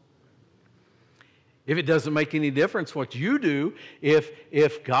 If it doesn't make any difference what you do,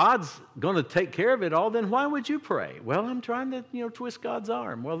 if God's going to take care of it all, then why would you pray? Well, I'm trying to, twist God's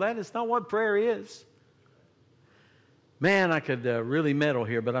arm. Well, that is not what prayer is. Man, I could really meddle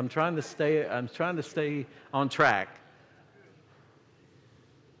here, but I'm trying to stay on track.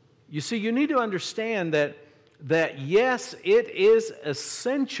 You see, you need to understand that yes, it is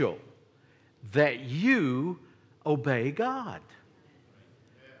essential that you obey God.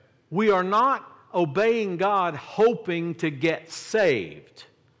 We are not obeying God hoping to get saved.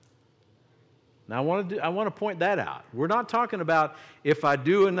 Now, I want to point that out. We're not talking about if I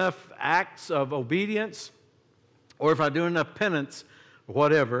do enough acts of obedience or if I do enough penance or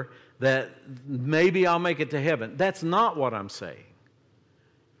whatever, that maybe I'll make it to heaven. That's not what I'm saying.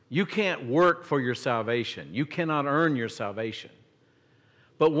 You can't work for your salvation. You cannot earn your salvation.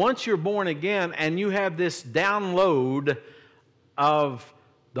 But once you're born again and you have this download of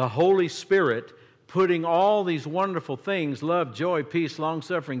the Holy Spirit putting all these wonderful things, love, joy, peace,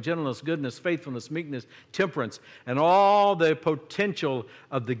 long-suffering, gentleness, goodness, faithfulness, meekness, temperance, and all the potential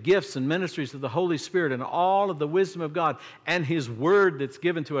of the gifts and ministries of the Holy Spirit and all of the wisdom of God and His Word that's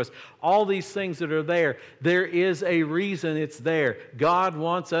given to us, all these things that are there, there is a reason it's there. God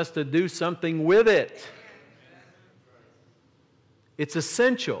wants us to do something with it. It's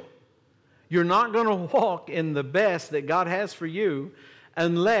essential. You're not going to walk in the best that God has for you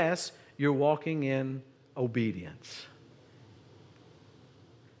unless you're walking in obedience.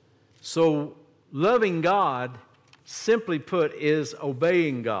 So, loving God, simply put, is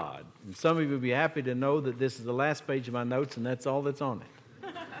obeying God. And some of you will be happy to know that this is the last page of my notes, and that's all that's on it.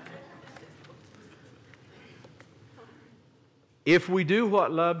 If we do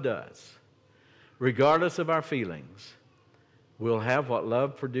what love does, regardless of our feelings, we'll have what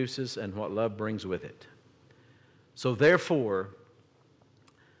love produces and what love brings with it. So therefore,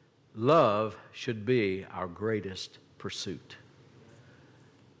 love should be our greatest pursuit.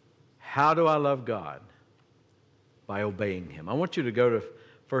 How do I love God? By obeying Him. I want you to go to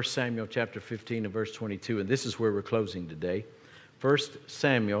 1 Samuel chapter 15 and verse 22, and this is where we're closing today. 1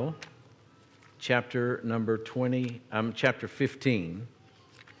 Samuel chapter 15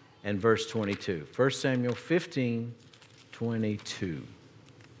 and verse 22. 1 Samuel 15, 22.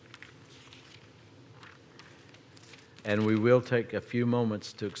 And we will take a few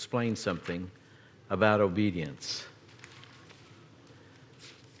moments to explain something about obedience.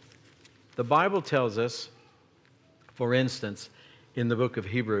 The Bible tells us, for instance, in the book of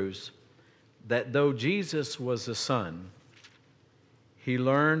Hebrews, that though Jesus was a son, He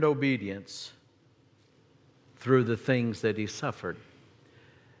learned obedience through the things that He suffered.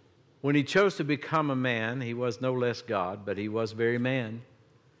 When He chose to become a man, He was no less God, but He was very man.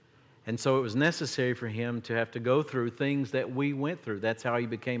 And so it was necessary for Him to have to go through things that we went through. That's how He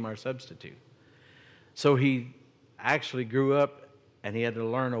became our substitute. So He actually grew up and He had to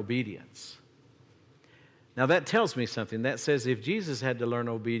learn obedience. Now that tells me something. That says if Jesus had to learn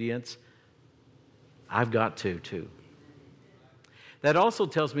obedience, I've got to too. That also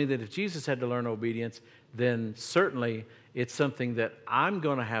tells me that if Jesus had to learn obedience, then certainly it's something that I'm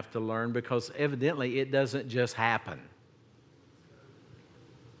going to have to learn, because evidently it doesn't just happen.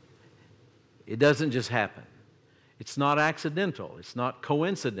 It doesn't just happen. It's not accidental. It's not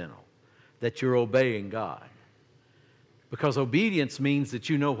coincidental that you're obeying God. Because obedience means that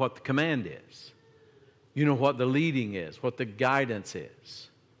you know what the command is. You know what the leading is, what the guidance is.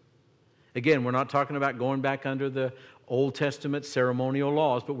 Again, we're not talking about going back under the Old Testament ceremonial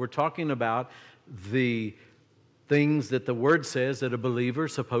laws, but we're talking about the things that the Word says that a believer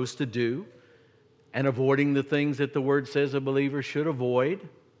is supposed to do, and avoiding the things that the Word says a believer should avoid.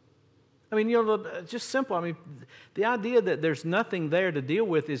 I mean, just simple. I mean, the idea that there's nothing there to deal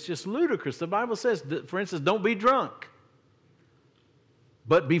with is just ludicrous. The Bible says, for instance, don't be drunk,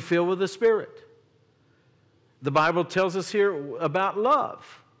 but be filled with the Spirit. The Bible tells us here about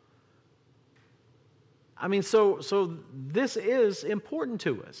love. I mean, so this is important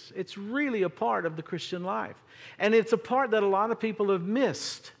to us. It's really a part of the Christian life. And it's a part that a lot of people have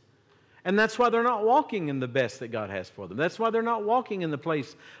missed. And that's why they're not walking in the best that God has for them. That's why they're not walking in the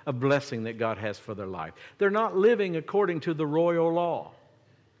place of blessing that God has for their life. They're not living according to the royal law.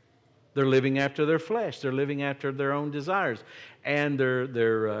 They're living after their flesh. They're living after their own desires. And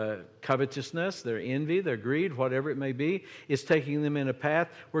their covetousness, their envy, their greed, whatever it may be, is taking them in a path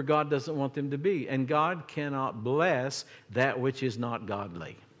where God doesn't want them to be. And God cannot bless that which is not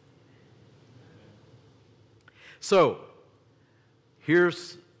godly. So, I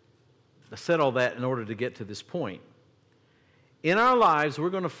said all that in order to get to this point. In our lives, we're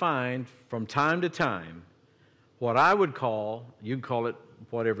going to find from time to time what I would call, you can call it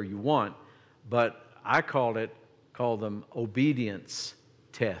whatever you want, but I call them obedience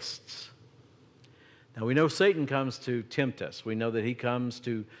tests. Now we know Satan comes to tempt us. We know that he comes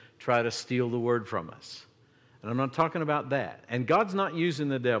to try to steal the word from us. And I'm not talking about that. And God's not using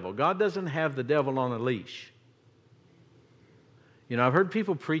the devil. God doesn't have the devil on a leash. You know, I've heard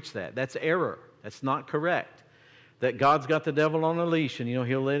people preach that. That's error. That's not correct. That God's got the devil on a leash and,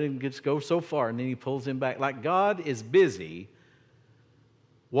 he'll let him just go so far and then he pulls him back. Like God is busy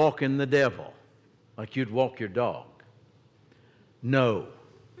walking the devil like you'd walk your dog. No.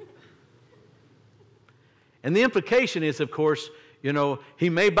 And the implication is, of course, he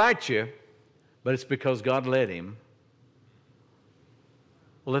may bite you, but it's because God let him.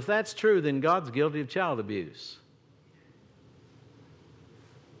 Well, if that's true, then God's guilty of child abuse.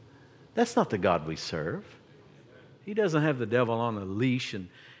 That's not the God we serve. He doesn't have the devil on a leash and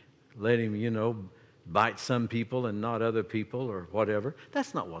let him, bite some people and not other people or whatever.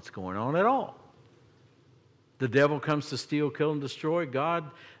 That's not what's going on at all. The devil comes to steal, kill, and destroy.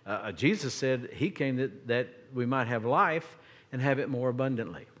 Jesus said he came that we might have life and have it more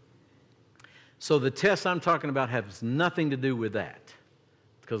abundantly. So the test I'm talking about has nothing to do with that,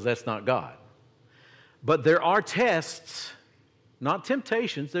 because that's not God. But there are tests, not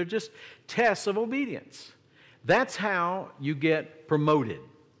temptations, they're just tests of obedience. That's how you get promoted.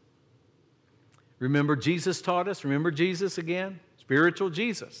 Remember Jesus taught us? Remember Jesus again? Spiritual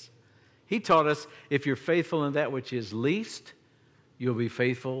Jesus. He taught us, if you're faithful in that which is least, you'll be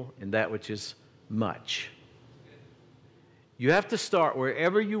faithful in that which is much. You have to start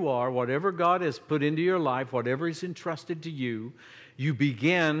wherever you are, whatever God has put into your life, whatever is entrusted to you, you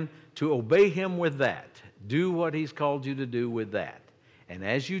begin to obey Him with that. Do what He's called you to do with that. And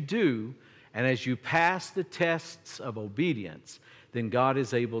as you do, and as you pass the tests of obedience, then God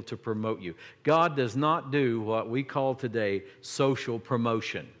is able to promote you. God does not do what we call today social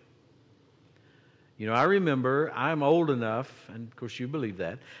promotion. You know, I remember, I'm old enough, and of course you believe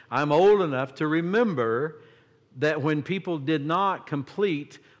that, I'm old enough to remember that when people did not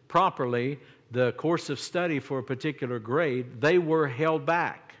complete properly the course of study for a particular grade, they were held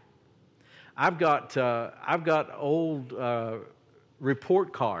back. I've got old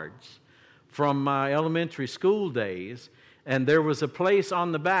report cards from my elementary school days, and there was a place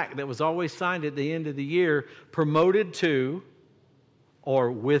on the back that was always signed at the end of the year, promoted to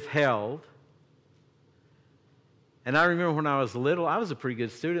or withheld. And I remember when I was little, I was a pretty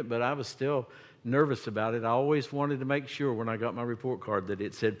good student, but I was still nervous about it. I always wanted to make sure when I got my report card that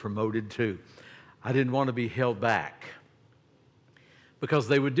it said promoted to. I didn't want to be held back because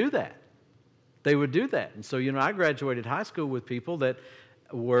they would do that. They would do that. And so, you know, I graduated high school with people that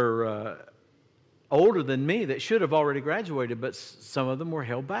were older than me that should have already graduated, but some of them were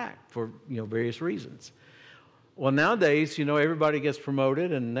held back for, you know, various reasons. Well, nowadays, you know, everybody gets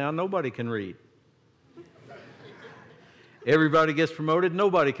promoted and now nobody can read. Everybody gets promoted,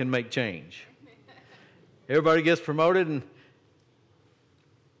 nobody can make change. Everybody gets promoted and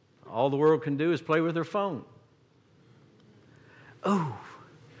all the world can do is play with their phone. Oh,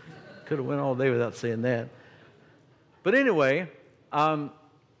 could have went all day without saying that. But anyway, that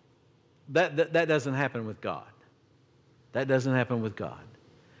doesn't happen with God. That doesn't happen with God.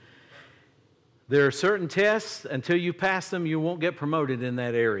 There are certain tests, until you pass them, you won't get promoted in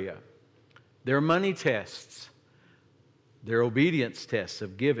that area. There are money tests. There are obedience tests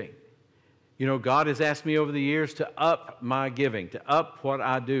of giving. You know, God has asked me over the years to up my giving, to up what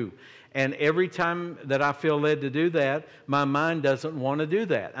I do. And every time that I feel led to do that, my mind doesn't want to do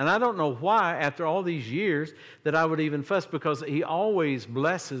that. And I don't know why, after all these years, that I would even fuss, because He always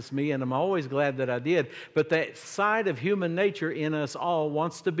blesses me, and I'm always glad that I did. But that side of human nature in us all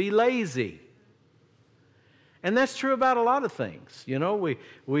wants to be lazy. And that's true about a lot of things. You know,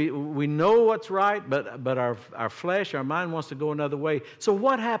 we know what's right, but our flesh, our mind wants to go another way. So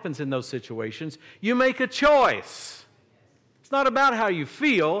what happens in those situations? You make a choice. It's not about how you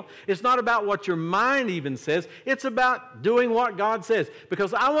feel. It's not about what your mind even says. It's about doing what God says.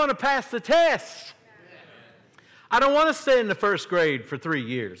 Because I want to pass the test. I don't want to stay in the first grade for 3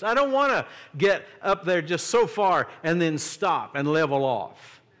 years. I don't want to get up there just so far and then stop and level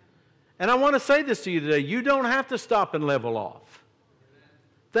off. And I want to say this to you today. You don't have to stop and level off.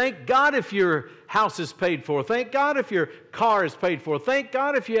 Thank God if your house is paid for. Thank God if your car is paid for. Thank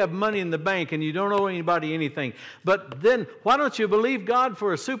God if you have money in the bank and you don't owe anybody anything. But then why don't you believe God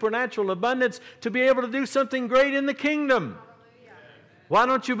for a supernatural abundance to be able to do something great in the kingdom? Why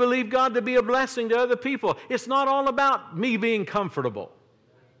don't you believe God to be a blessing to other people? It's not all about me being comfortable.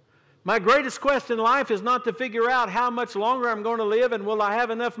 My greatest quest in life is not to figure out how much longer I'm going to live and will I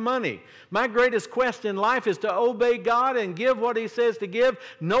have enough money. My greatest quest in life is to obey God and give what He says to give,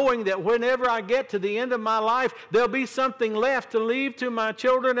 knowing that whenever I get to the end of my life, there'll be something left to leave to my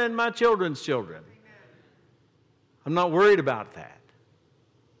children and my children's children. I'm not worried about that.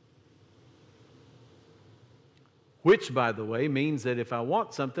 Which, by the way, means that if I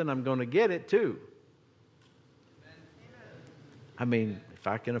want something, I'm going to get it too. I mean, if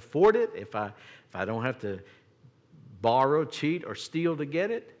I can afford it, if I don't have to borrow, cheat, or steal to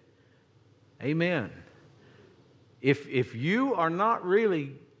get it, amen. If you are not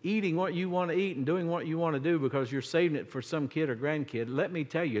really eating what you want to eat and doing what you want to do because you're saving it for some kid or grandkid, let me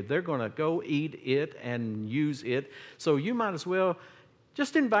tell you, they're going to go eat it and use it. So you might as well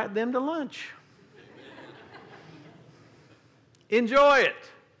just invite them to lunch. Enjoy it.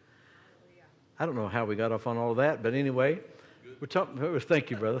 I don't know how we got off on all of that, but anyway. We're talking. Thank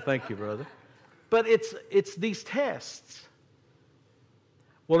you, brother. Thank you, brother. But it's these tests.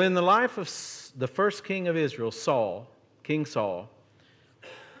 Well, in the life of the first king of Israel, Saul, King Saul,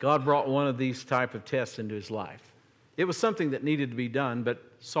 God brought one of these type of tests into his life. It was something that needed to be done, but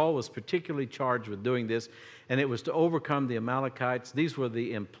Saul was particularly charged with doing this, and it was to overcome the Amalekites. These were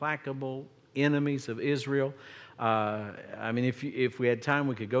the implacable enemies of Israel. I mean, if we had time,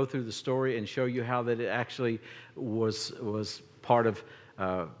 we could go through the story and show you how that it actually was part of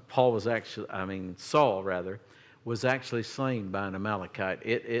Saul was actually slain by an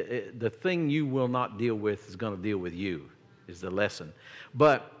Amalekite. The thing you will not deal with is going to deal with you, is the lesson.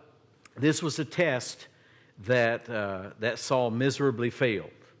 But this was a test that Saul miserably failed.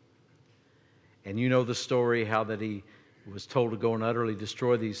 And you know the story, how that he was told to go and utterly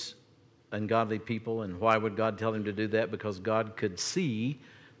destroy these ungodly people. And why would God tell him to do that? Because God could see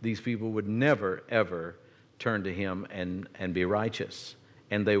these people would never, ever turn to him and be righteous.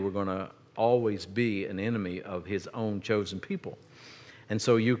 And they were going to always be an enemy of his own chosen people. And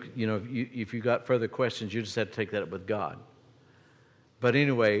so if you got further questions, you just had to take that up with God. But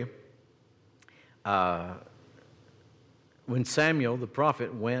anyway, when Samuel the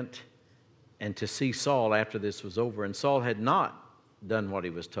prophet went and to see Saul after this was over, and Saul had not done what he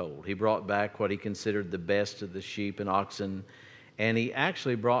was told. He brought back what he considered the best of the sheep and oxen, and he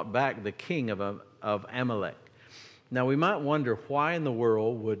actually brought back the king of Amalek. Now we might wonder, why in the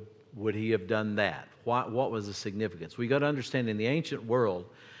world would he have done that? What was the significance? We got to understand, in the ancient world,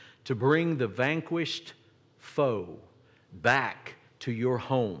 to bring the vanquished foe back to your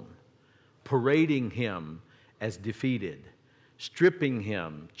home, parading him as defeated, stripping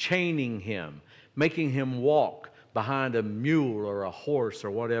him, chaining him, making him walk behind a mule or a horse or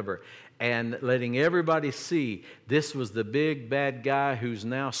whatever, and letting everybody see this was the big bad guy who's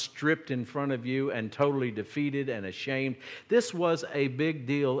now stripped in front of you and totally defeated and ashamed. This was a big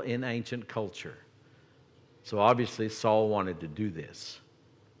deal in ancient culture. So obviously Saul wanted to do this.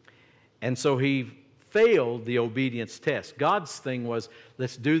 And so he failed the obedience test. God's thing was,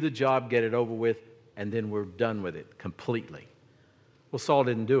 let's do the job, get it over with, and then we're done with it completely. Well, Saul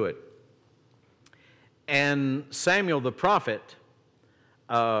didn't do it. And Samuel the prophet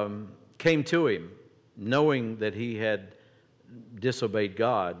came to him, knowing that he had disobeyed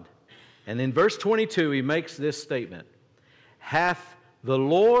God. And in verse 22, he makes this statement: "Hath the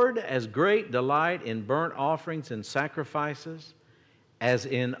Lord as great delight in burnt offerings and sacrifices as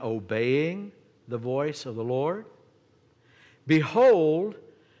in obeying the voice of the Lord? Behold,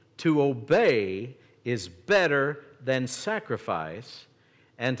 to obey is better than sacrifice,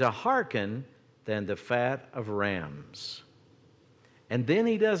 and to hearken than the fat of rams." And then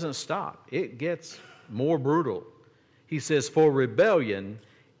he doesn't stop. It gets more brutal. He says, "For rebellion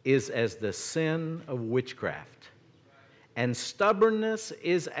is as the sin of witchcraft, and stubbornness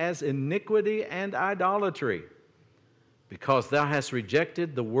is as iniquity and idolatry, because thou hast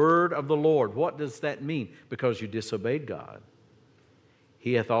rejected the word of the Lord." What does that mean? Because you disobeyed God.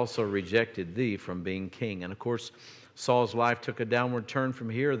 "He hath also rejected thee from being king." And of course, Saul's life took a downward turn from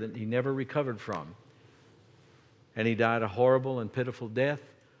here that he never recovered from. And he died a horrible and pitiful death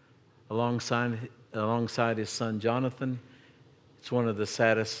alongside his son Jonathan. It's one of the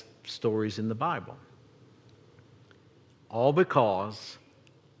saddest stories in the Bible. All because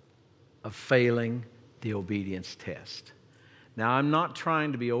of failing the obedience test. Now, I'm not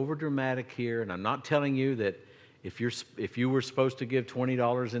trying to be overdramatic here, and I'm not telling you that if you were supposed to give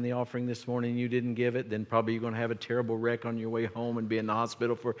 $20 in the offering this morning and you didn't give it, then probably you're going to have a terrible wreck on your way home and be in the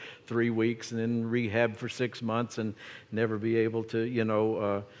hospital for 3 weeks and then rehab for 6 months and never be able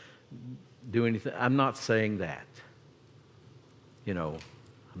to, do anything. I'm not saying that. I'm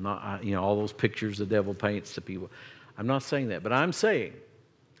not, all those pictures the devil paints to people. I'm not saying that, but I am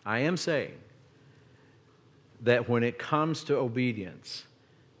saying that when it comes to obedience,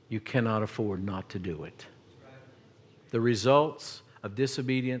 you cannot afford not to do it. The results of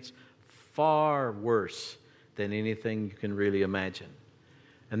disobedience, far worse than anything you can really imagine.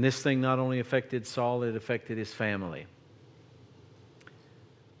 And this thing not only affected Saul, it affected his family.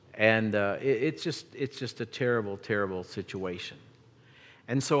 And it's just a terrible, terrible situation.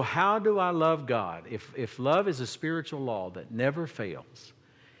 And so how do I love God? If love is a spiritual law that never fails,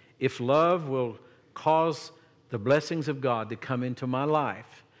 if love will cause the blessings of God to come into my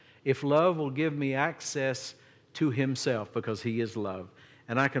life, if love will give me access to Himself because He is love,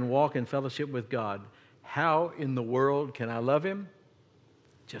 and I can walk in fellowship with God, how in the world can I love Him?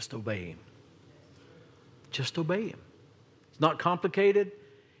 Just obey Him. Just obey Him. It's not complicated.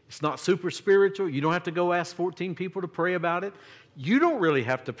 It's not super spiritual. You don't have to go ask 14 people to pray about it. You don't really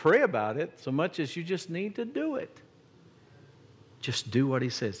have to pray about it so much as you just need to do it. Just do what He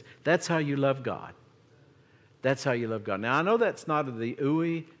says. That's how you love God. That's how you love God. Now, I know that's not the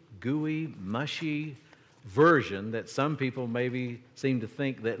ooey, gooey, mushy version that some people maybe seem to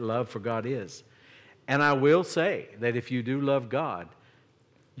think that love for God is. And I will say that if you do love God,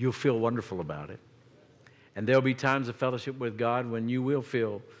 you'll feel wonderful about it. And there'll be times of fellowship with God when you will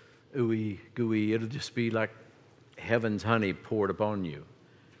feel ooey, gooey. It'll just be like heaven's honey poured upon you.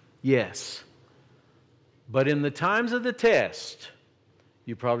 Yes. But in the times of the test,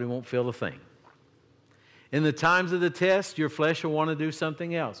 you probably won't feel a thing. In the times of the test, your flesh will want to do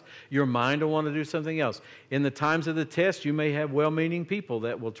something else. Your mind will want to do something else. In the times of the test, you may have well-meaning people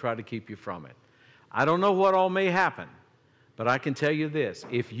that will try to keep you from it. I don't know what all may happen, but I can tell you this.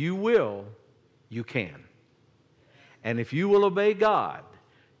 If you will, you can. And if you will obey God,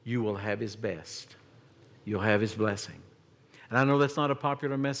 you will have His best. You'll have His blessing. And I know that's not a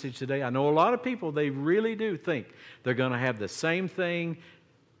popular message today. I know a lot of people, they really do think they're going to have the same thing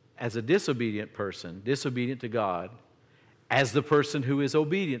as a disobedient person, disobedient to God, as the person who is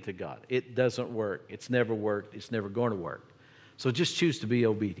obedient to God. It doesn't work. It's never worked. It's never going to work. So just choose to be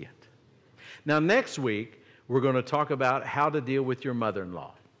obedient. Now, next week, we're going to talk about how to deal with your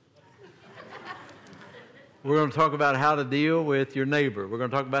mother-in-law. We're going to talk about how to deal with your neighbor. We're going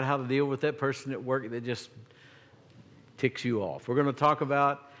to talk about how to deal with that person at work that just ticks you off. We're going to talk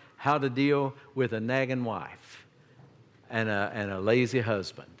about how to deal with a nagging wife and a lazy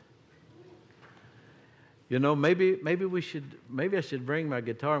husband. You know, maybe I should bring my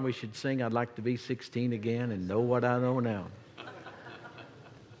guitar and we should sing "I'd Like to Be 16 Again" and know what I know now.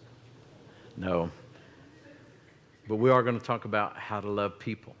 No. But we are going to talk about how to love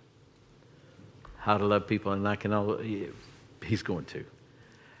people. How to love people, and he's going to.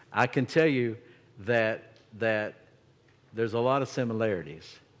 I can tell you that there's a lot of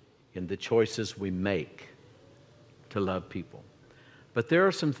similarities in the choices we make to love people. But there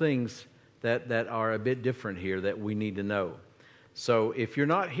are some things that are a bit different here that we need to know. So if you're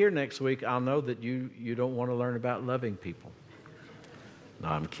not here next week, I'll know that you don't want to learn about loving people. No,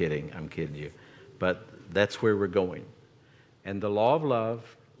 I'm kidding you. But that's where we're going. And the law of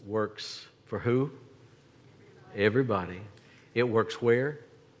love works for who? Everybody. It works where?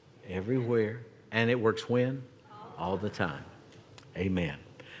 Everywhere. And it works when? All the time. Amen.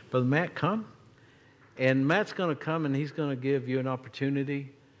 Brother Matt, come. And Matt's going to come and he's going to give you an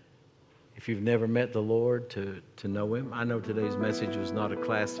opportunity, if you've never met the Lord, to know Him. I know today's message was not a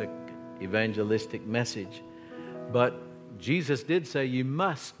classic evangelistic message, but Jesus did say you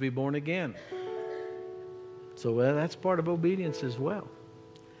must be born again. So that's part of obedience as well.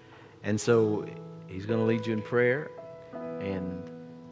 And so He's going to lead you in prayer, and